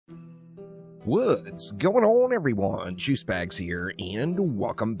What's going on, everyone? Juicebags here, and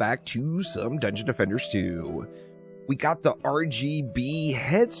welcome back to some Dungeon Defenders 2. We got the RGB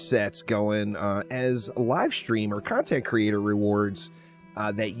headsets going as live stream or content creator rewards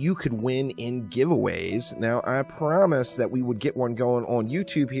that you could win in giveaways. Now, I promised that we would get one going on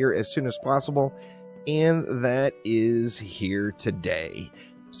YouTube here as soon as possible, and that is here today.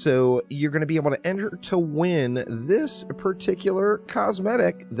 So you're going to be able to enter to win this particular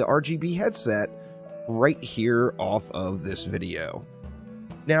cosmetic, the RGB headset, right here off of this video.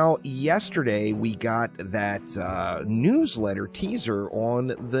 Now, yesterday we got that newsletter teaser on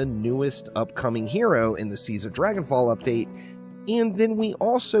the newest upcoming hero in the Seas of Dragonfall update, and then we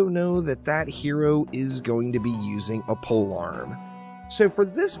also know that that hero is going to be using a polearm. So for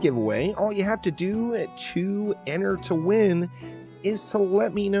this giveaway, all you have to do to enter to win is to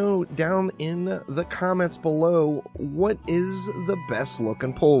let me know down in the comments below what is the best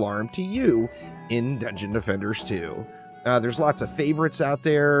looking polearm to you in Dungeon Defenders 2. There's lots of favorites out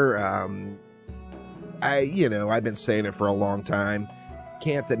there. I've been saying it for a long time.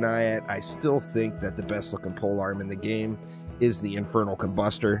 Can't deny it. I still think that the best looking polearm in the game is the Infernal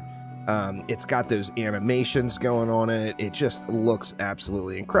Combustor. It's got those animations going on it. It just looks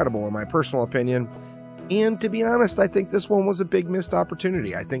absolutely incredible in my personal opinion. And to be honest, I think this one was a big missed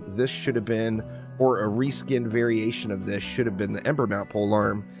opportunity. I think this should have been, or a reskinned variation of this should have been the Embermount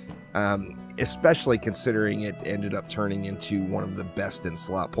polearm, especially considering it ended up turning into one of the best in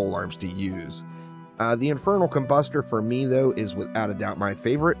slot polearms to use. The Infernal Combustor for me, though, is without a doubt my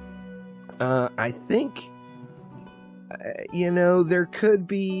favorite. I think, there could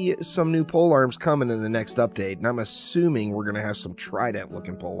be some new polearms coming in the next update, and I'm assuming we're going to have some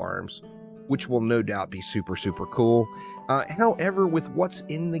Trident-looking polearms, which will no doubt be super, super cool. However, with what's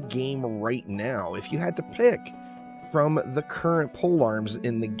in the game right now, if you had to pick from the current polearms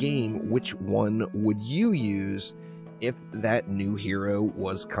in the game, which one would you use if that new hero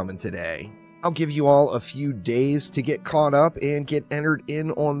was coming today? I'll give you all a few days to get caught up and get entered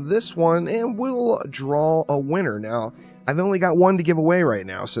in on this one, and we'll draw a winner. Now, I've only got one to give away right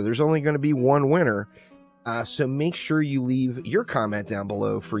now, so there's only going to be one winner. So make sure you leave your comment down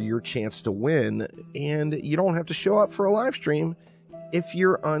below for your chance to win, and you don't have to show up for a live stream. If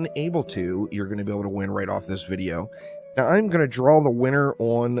you're unable to, you're going to be able to win right off this video. Now, I'm going to draw the winner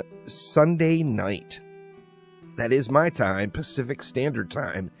on Sunday night. That is my time, Pacific Standard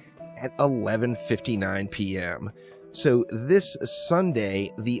Time, at 11:59 p.m. So this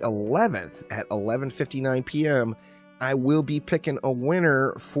Sunday, the 11th, at 11:59 p.m., I will be picking a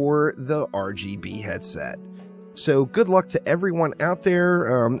winner for the RGB headset. So good luck to everyone out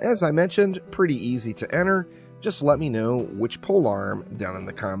there. As I mentioned, pretty easy to enter. Just let me know which polearm down in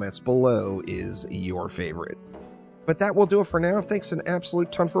the comments below is your favorite. But that will do it for now. Thanks an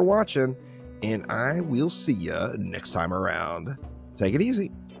absolute ton for watching, and I will see ya next time around. Take it easy.